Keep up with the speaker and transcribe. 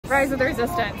Rise of the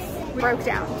Resistance. We broke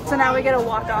down. So now we get to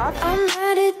walk off. I'm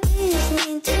mad at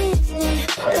Disney.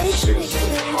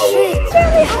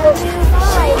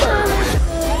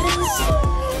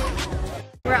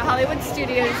 We're at Hollywood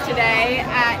Studios today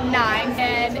at 9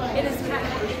 and it is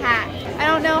packed. I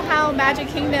don't know how Magic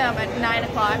Kingdom at 9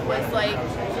 o'clock was like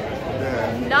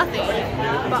nothing,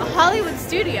 but Hollywood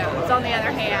Studios on the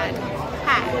other hand,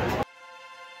 packed.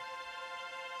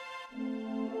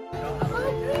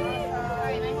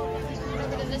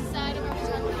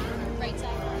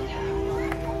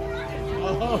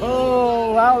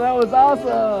 Oh, wow, that was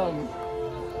awesome!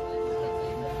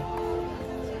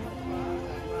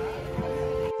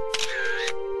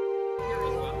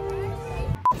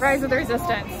 Rise of the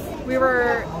Resistance. We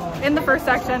were in the first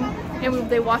section and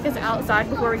they walk us outside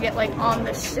before we get like on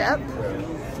the ship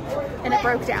and it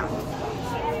broke down.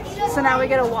 So now we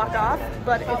get to walk off,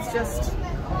 but it's just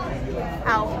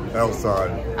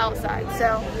outside.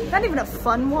 So not even a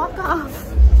fun walk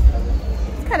off.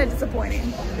 It's kind of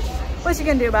disappointing. What you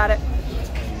gonna do about it?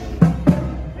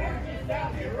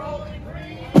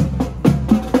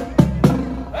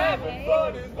 Having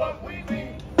is what we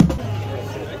mean.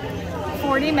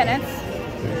 40 minutes,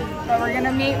 but we're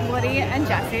gonna meet Woody and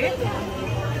Jessie.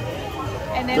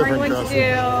 And then we're going to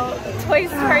do Toy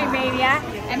Story Mania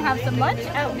and have some lunch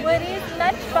at Woody's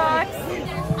Lunchbox.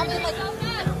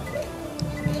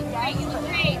 You look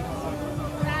great.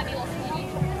 Fabulous.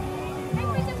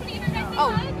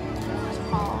 Oh.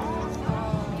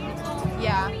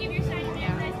 Yeah.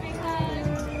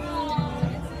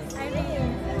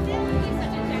 No.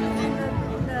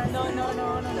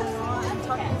 I'm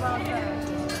talking about her.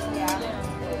 Yeah.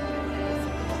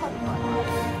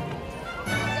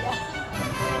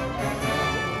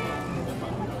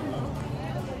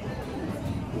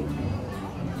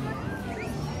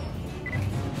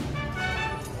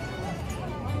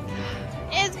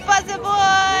 It's Buzzer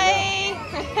Boy!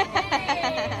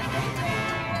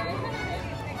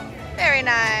 Very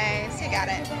nice. You got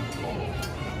it.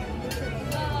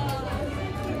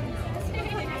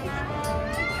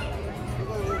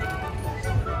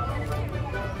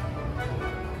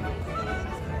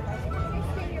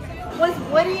 Was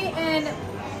Woody and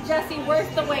Jessie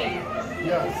worth the wait?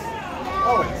 Yes.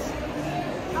 Always.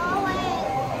 Always.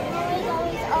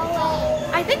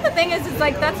 I think the thing is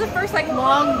like that's the first like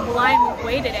long line we've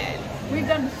waited in. We've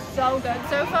done so good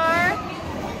so far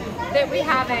that we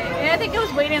haven't. And I think it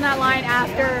was waiting in that line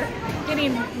after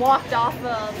getting walked off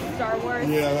of Star Wars.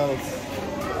 Yeah, that was.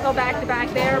 Go back to back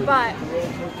there, but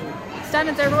it's done,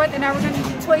 it's over with, and now we're going to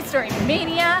do Toy Story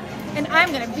Mania, and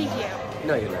I'm going to beat you.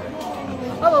 No, you're not.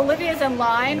 Oh, Olivia's in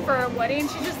line for a wedding.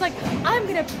 She's just like, I'm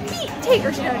gonna take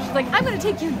her. She's like, I'm gonna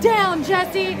take you down,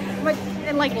 Jessie. I'm like,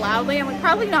 and like loudly. I'm like,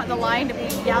 probably not in the line to be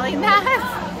yelling that.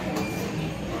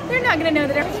 They're not gonna know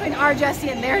the difference between our Jessie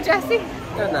and their Jessie.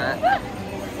 They're not.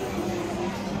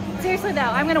 Seriously though,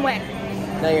 I'm gonna win.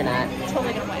 No, you're not.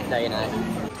 Totally gonna win. No, you're not.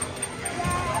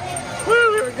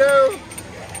 Woo, here we go.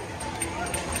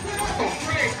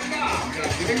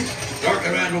 Dark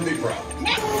Command will be proud.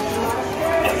 No!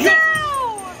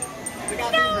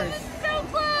 No, this is so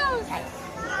close!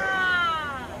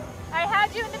 Ah, I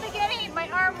had you in the beginning. My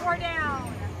arm wore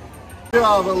down. Good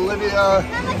job, Olivia.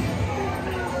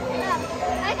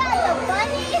 I got the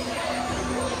bunny.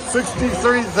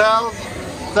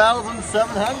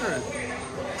 63,700.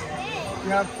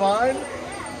 You have fun?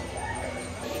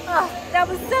 Oh, that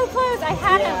was so close. I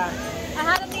had him. I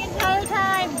had him the entire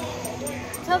time.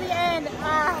 Till the end.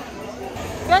 Ah.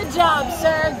 Good job,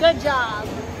 sir. Good job.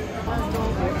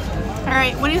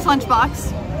 Alright, Woody's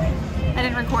lunchbox. I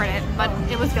didn't record it, but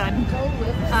it was good.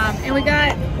 And we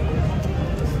got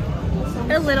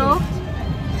a little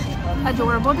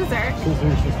adorable dessert.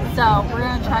 So we're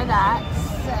gonna try that.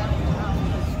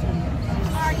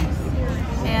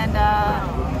 And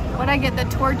what I get, the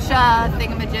torch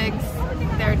thingamajigs.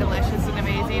 They're delicious and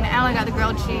amazing. Alan got the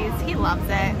grilled cheese. He loves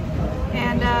it.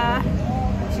 And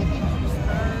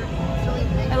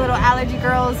a little allergy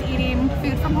girl's eating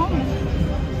food from home.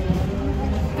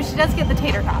 But she does get the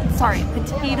tater tots. Sorry,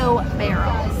 potato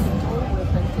barrels.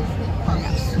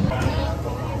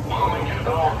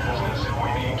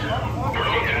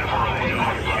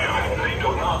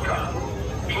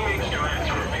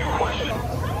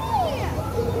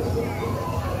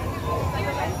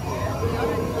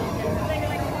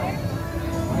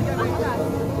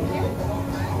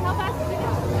 How fast did we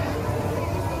go?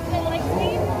 Did it like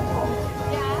speed?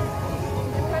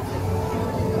 Yeah. Impressive.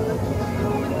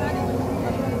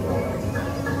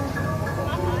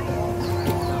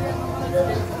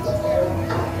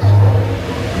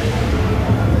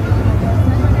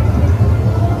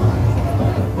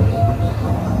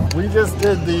 just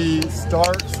did the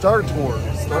Star Tour.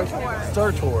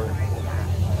 Star Tour.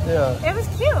 Yeah. It was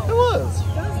cute. It was.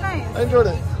 nice. I enjoyed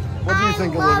it. What do you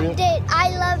think, Olivia? I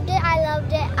loved it. I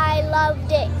loved it. I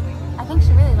loved it. I think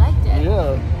she really liked it.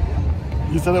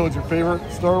 Yeah. You said it was your favorite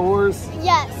Star Wars?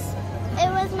 Yes. It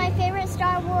was my favorite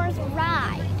Star Wars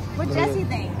ride. What'd Jessie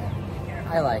think?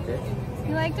 I liked it.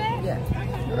 You liked it? Yeah.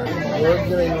 We're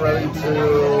getting ready to...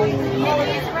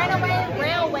 Mickey's Runaway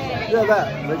Railway. Yeah,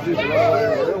 that. Mickey's Runaway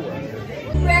Railway.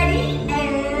 Ready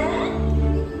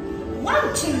and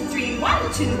 1, 2, 3,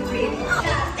 1, 2, 3.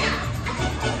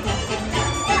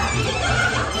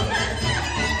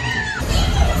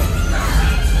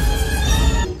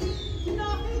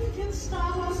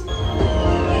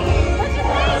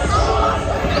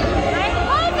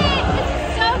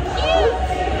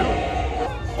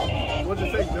 What'd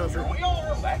you think, Jessie?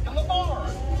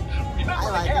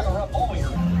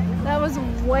 That was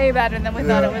way better than we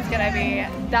thought it was gonna be.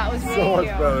 That was really So much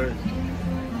cute. better.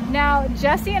 Now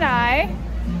Jessie and I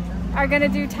are gonna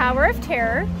do Tower of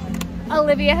Terror.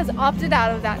 Olivia has opted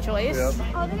out of that choice. Yep.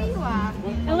 Oh, there you are.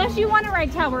 Unless you want to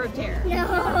ride Tower of Terror.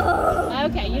 No.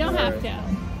 Okay, you don't have to.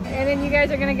 And then you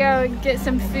guys are gonna go get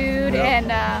some food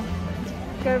and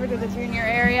go over to the junior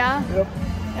area. Yep.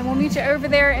 And we'll meet you over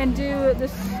there and do the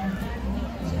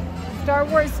Star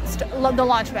Wars, the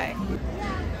launch bay.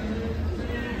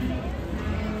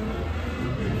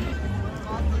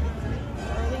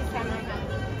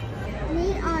 We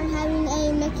are having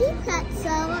a Mickey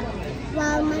pretzel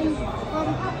while my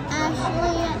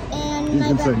Ashley and You my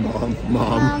can say mom.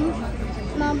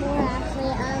 Mom or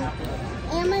Ashley,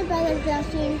 and my brother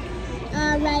Justin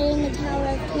riding the Tower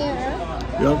of Terror.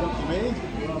 Yep.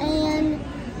 And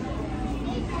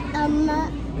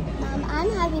I'm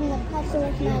having the pretzel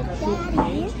with my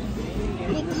daddy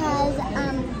because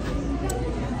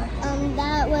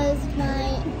that was my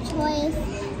choice.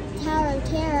 Tower of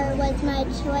Terror was my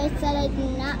choice that I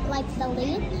did not like the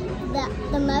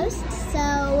most. So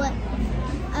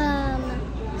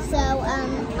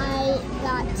I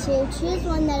got to choose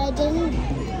one that I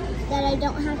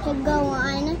don't have to go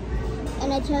on,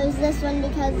 and I chose this one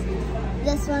because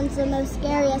this one's the most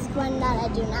scariest one that I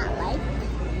do not like.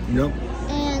 Yep.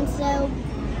 And so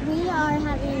we are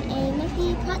having a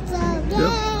Mickey pretzel. Yay!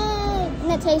 Yep.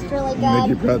 And it tastes really good.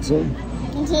 Mickey pretzel.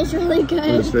 It tastes really good.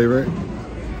 His favorite.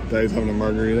 Daddy's having a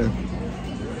margarita.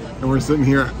 And we're sitting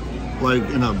here like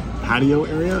in a patio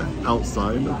area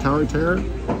outside of Tower of Terror.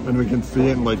 And we can see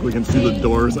it, and like we can see the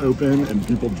doors open and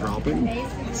people dropping.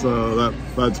 So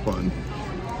that's fun.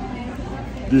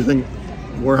 Do you think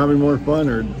we're having more fun,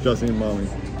 or Jessie and Mommy?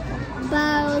 Both.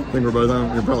 I think we're both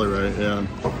on. You're probably right, yeah.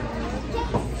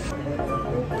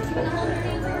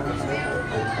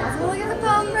 Let's look at the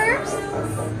phone first.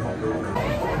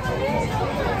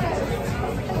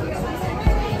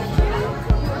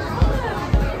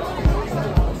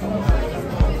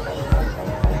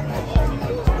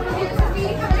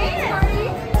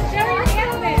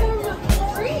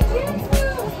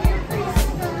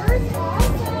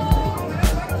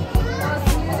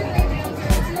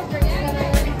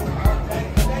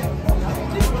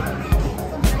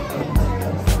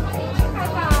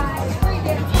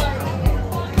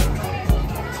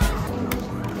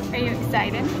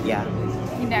 Excited? Yeah.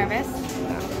 You nervous?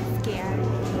 Scared?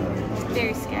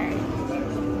 Very scared.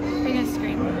 Are you gonna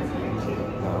scream? No,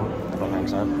 I don't think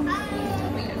so. I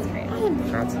think that's great.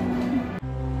 That's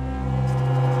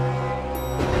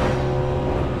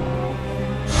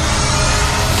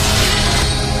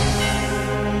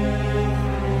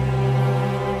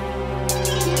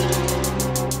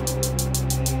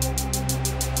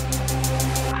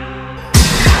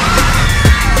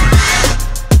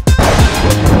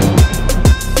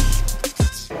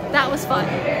Fun.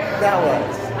 That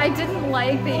was. I didn't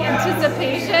like the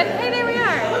anticipation. Hey, there we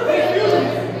are.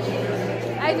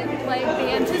 I didn't like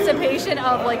the anticipation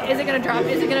of like, is it gonna drop?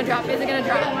 Is it gonna drop? Is it gonna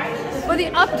drop? But the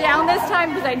up down this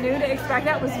time, because I knew to expect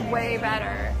that, was way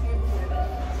better.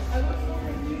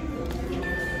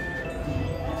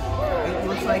 It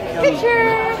looks like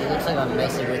Picture. It looks like I'm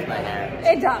messing with my hair.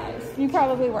 It does. You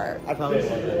probably were. I probably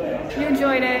would. You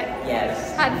enjoyed it.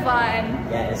 Yes. Had fun.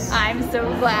 Yes. I'm so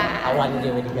I glad. want to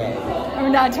do it again. We're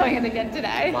not doing it again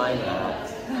today. Why not?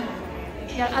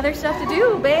 You got other stuff to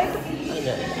do, babe. I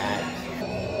know that.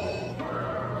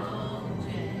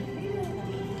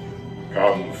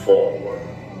 Come forward.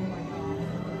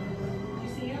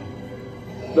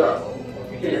 Now,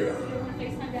 here.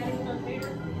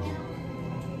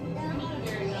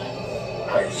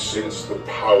 I sense the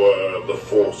power of the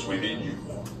force within you.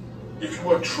 If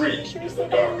you are trained in the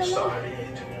dark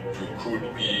side, you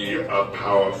could be a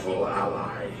powerful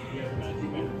ally.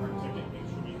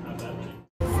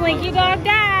 Slinky Dog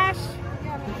Dash.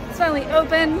 It's finally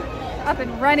open, up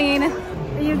and running.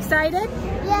 Are you excited?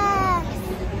 Yes.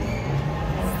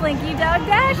 Slinky Dog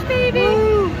Dash, baby.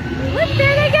 Woo. Look,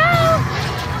 there they go.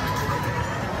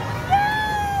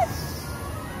 Yes.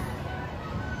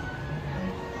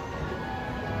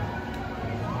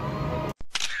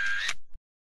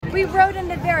 We rode in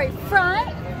the very front,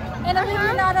 and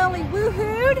Olivia not only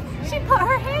woohooed, she put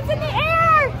her hands in the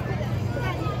air.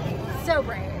 So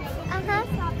brave.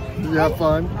 Did you have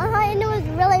fun? And it was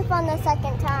really fun the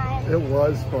second time. It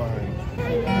was fun.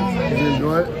 Did you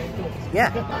enjoy it? Yeah.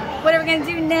 What are we gonna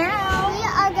do now? We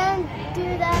are going to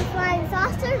do the flying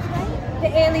saucers, right? The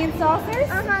alien saucers?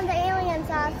 The alien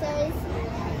saucers.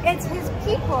 It's his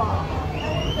people.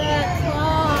 The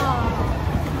claw.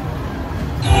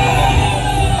 Yay!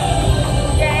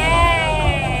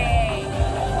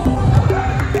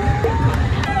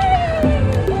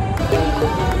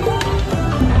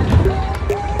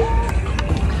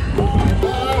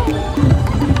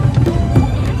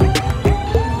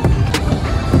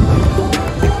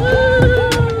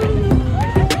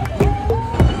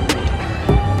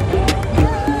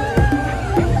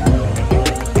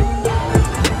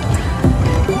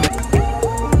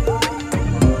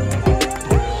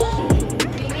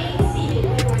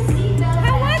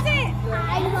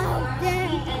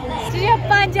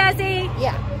 Jessie?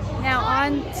 Yeah. Now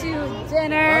on to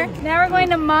dinner. Now we're going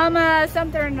to Mama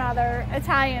something or another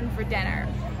Italian for dinner.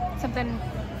 Something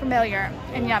familiar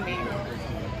and yummy.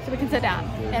 So we can sit down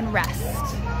and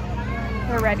rest.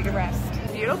 We're ready to rest.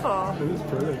 Beautiful. It is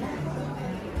pretty.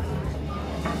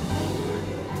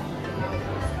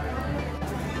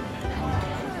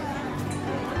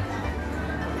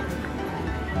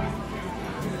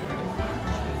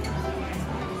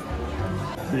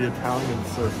 The Italian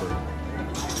surfer.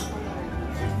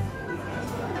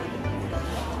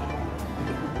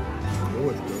 Oh,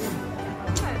 it's good.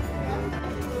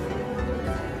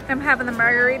 I'm having the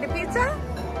margarita pizza.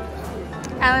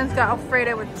 Alan's got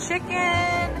Alfredo with chicken.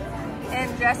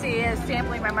 And Jessie is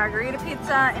sampling my margarita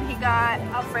pizza. And he got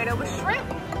Alfredo with shrimp.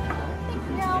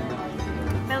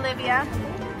 Olivia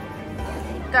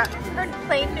got her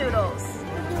plain noodles.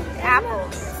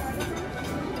 Apples.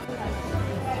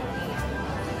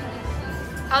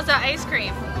 How's that ice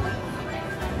cream?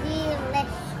 Delicious.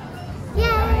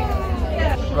 Yay!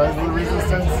 Rise of the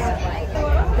Resistance.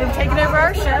 They've taken over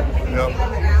our ship. Yep.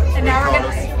 And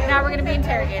now we're gonna be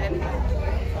interrogated.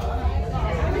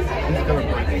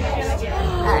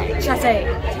 Jessie.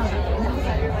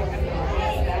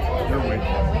 You're weak.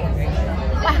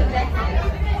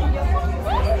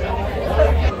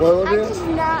 What, I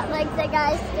did not like the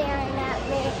guy staring at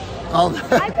me. Oh.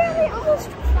 I barely almost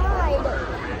cried.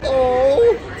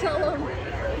 Oh. Tell them.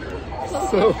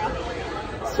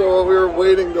 So while we were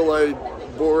waiting to like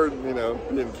board, you know,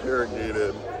 be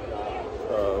interrogated,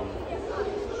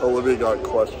 Olivia got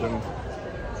questioned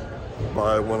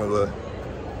by one of the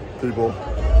people,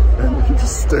 and he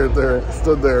just stood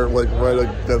there like right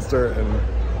against her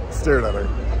and stared at her,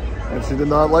 and she did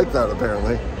not like that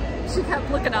apparently. She kept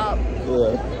looking up.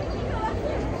 Yeah.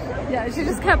 Yeah, she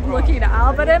just kept looking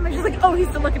up at him, and she's like, oh, he's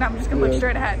still looking up. I'm just gonna look Yeah.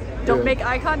 straight ahead. Don't Yeah. make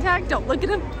eye contact. Don't look at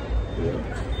him.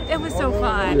 Yeah. It was so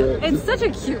fun. Yeah. It's such a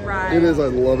cute ride. It is. I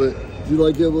love it. Do you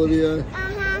like it, Olivia?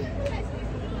 Uh-huh.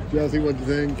 Jessie, what'd you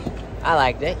think? I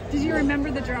liked it. Did you remember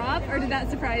the drop, or did that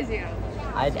surprise you?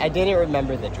 I didn't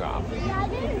remember the drop. Yeah, I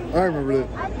did. I remember it.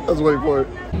 I was waiting for it.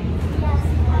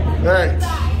 Hey.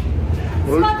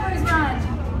 Smugglers Run.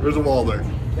 There's a wall there.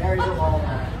 There's a wall.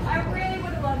 I really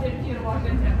would have loved it if you'd have walked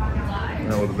into it, not gonna lie.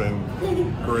 That would have been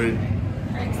great.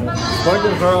 Smugglers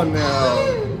Smugglers Run now.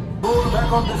 Pull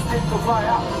back on the stick to fly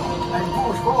out, and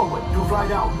push forward to fly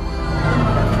down.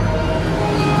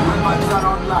 Weapons are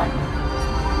online.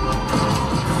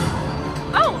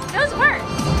 Oh, those work.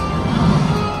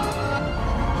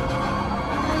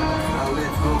 Now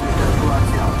let's go with the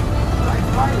Croatia. Light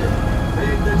pilot,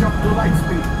 make the jump to light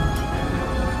speed.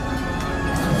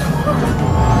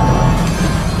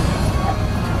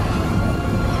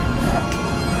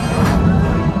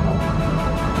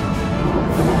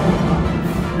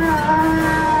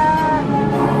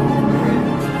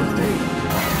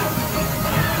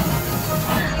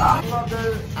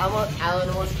 Alan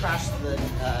almost crashed the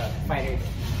fighter,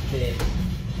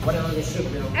 whatever the ship.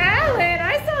 Alan,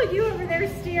 I saw you over there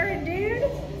steering,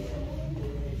 dude.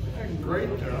 Great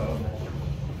job.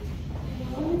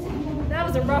 That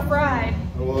was a rough ride.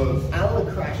 It was.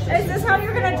 Alan crashed. Is this how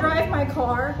you're gonna drive my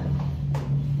car?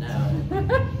 No.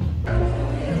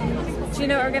 Do you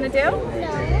know what we're gonna do?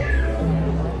 No.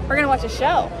 We're gonna watch a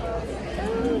show.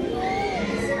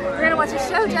 We're gonna watch a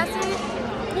show, Jessie.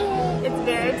 It's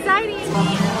very exciting.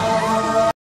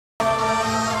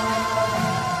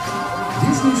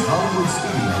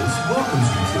 Studios welcomes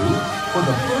you to For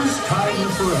the First Time in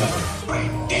Forever.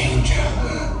 Great danger.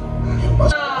 You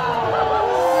must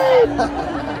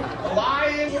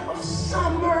Lion of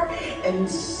summer and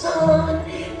sun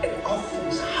and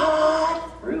awful's hot.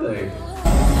 Really?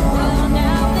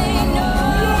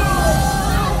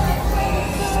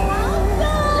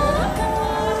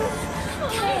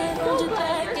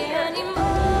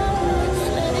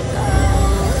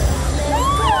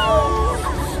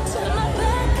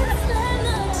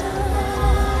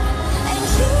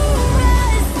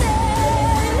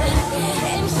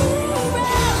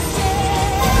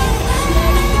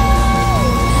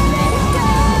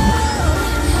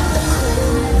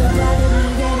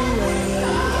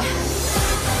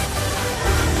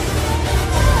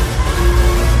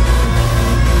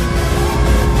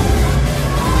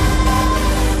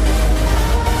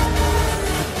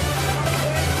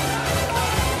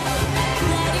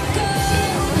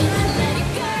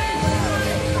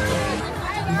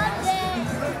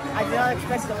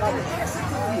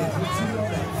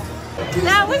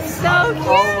 That was so cute!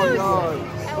 Oh my god.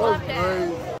 I loved it.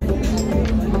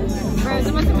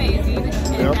 Frozen was amazing.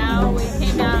 And now we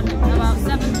came down about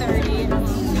 7:30 to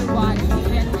watch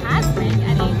Fantastic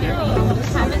at 8:30.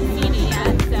 Haven't seen it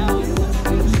yet, so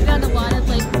we've done a lot of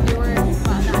like newer, a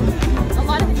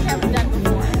lot of things we haven't done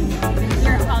before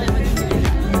here at Hollywood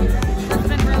Studios. So it's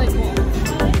been really cool.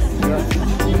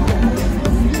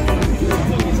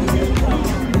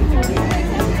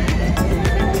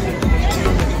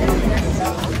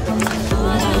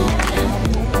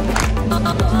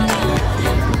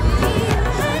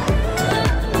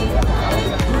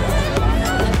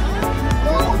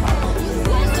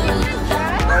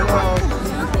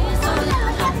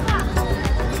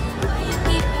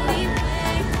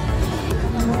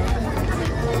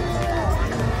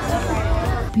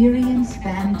 Experience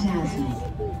Phantasm.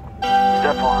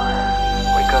 Step 1,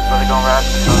 wake up early, gon' rise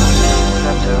to the sun.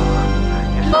 Step 2,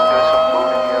 your son doing some food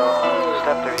in you.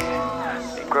 Step 3,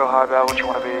 think real hard about what you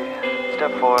wanna be.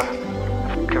 Step 4,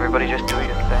 everybody just do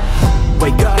your thing.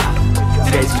 Wake up,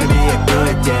 today's gonna be a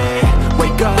good day.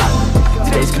 Wake up,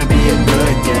 today's gonna be a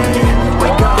good day.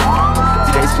 Wake up,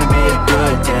 today's gonna be a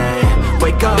good day.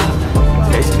 Wake up,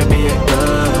 today's gonna be a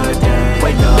good day.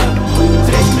 Wake up,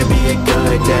 today's gonna be a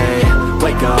good day.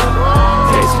 Wake up,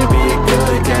 today's gonna be a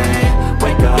good day.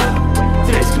 Wake up,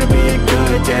 today's gonna be a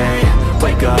good day.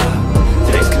 Wake up,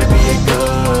 today's gonna be a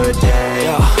good day.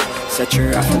 Yo, set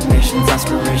your affirmations,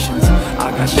 aspirations.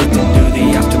 I got shit to do,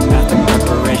 the aftermath of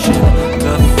preparation.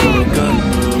 Good food, good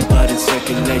mood, blood in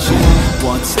circulation.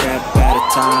 One step at a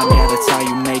time, yeah, that's how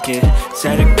you make it.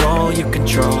 Set a goal you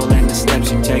control and the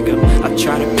steps you take them. I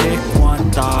try to pick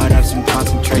one thought, have some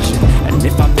concentration. And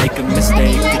if I make a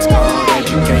mistake, it's called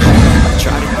education. I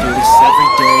try to do this every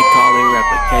day, call it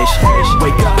replication.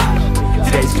 Wake up,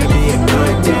 today's gonna be a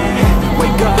good day.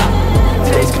 Wake up,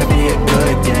 today's gonna be a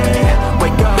good day.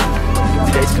 Wake up,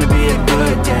 today's gonna be a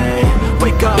good day.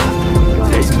 Wake up,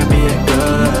 today's gonna be a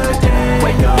good day.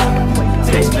 Wake up,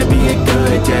 today's gonna be a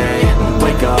good day.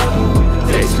 Wake up,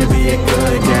 today's gonna be a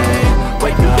good day.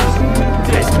 Wake up,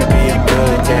 today's gonna be a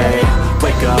good day.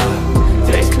 Wake up,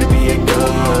 today's gonna be a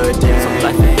good day. So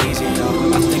life ain't easy, yo.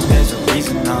 I think there's a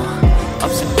reason, though.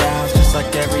 Ups and downs, just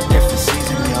like every different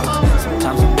season, yo.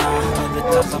 Sometimes I'm high, other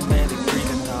times I'm barely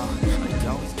breathing, though. I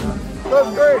always got it.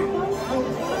 That's great.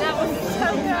 That was so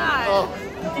good. Oh.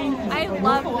 I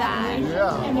love that.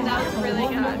 Yeah. That was really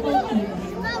good.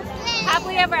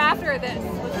 Happily Ever After this,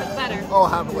 which was better. Oh,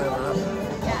 happily ever after.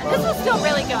 Yeah, this was still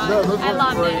really good. Yeah, this I was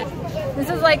loved great. it. This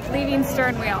is like leaving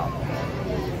stern wheel.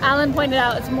 Alan pointed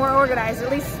out it's more organized. At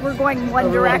least we're going one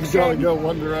Everyone's direction. gotta go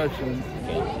one direction.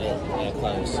 Yeah,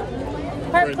 close.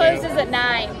 Park closes at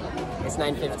 9. It's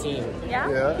 9:15. Yeah?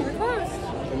 Yeah. We're close.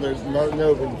 And there's nothing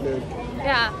open, kid.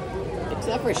 Yeah.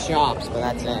 Except for shops, but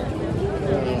that's it.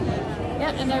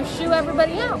 Yeah, and they'll shoo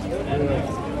everybody out in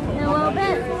a little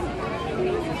bit.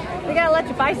 They gotta let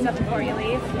you buy stuff before you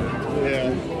leave. Yeah.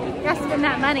 You gotta spend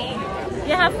that money.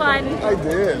 You have fun. I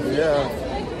did, yeah.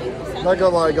 Not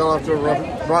gonna lie, I got off to a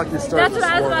rocky start. That's what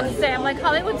I was about to say. I'm like,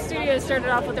 Hollywood Studios started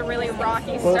off with a really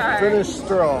rocky But start. finished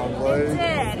strong, like. It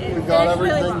did. We got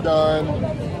Finished everything really done.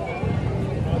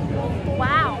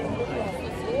 Wow.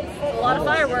 A lot of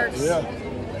fireworks. Yeah.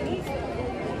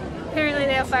 Apparently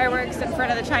they have fireworks in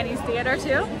front of the Chinese theater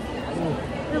too.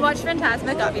 We watched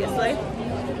Fantastic, obviously.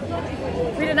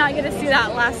 We did not get to see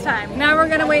that last time. Now we're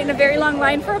gonna wait in a very long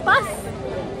line for a bus.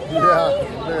 Yeah,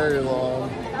 very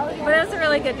long. But it was a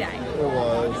really good day. It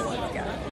was.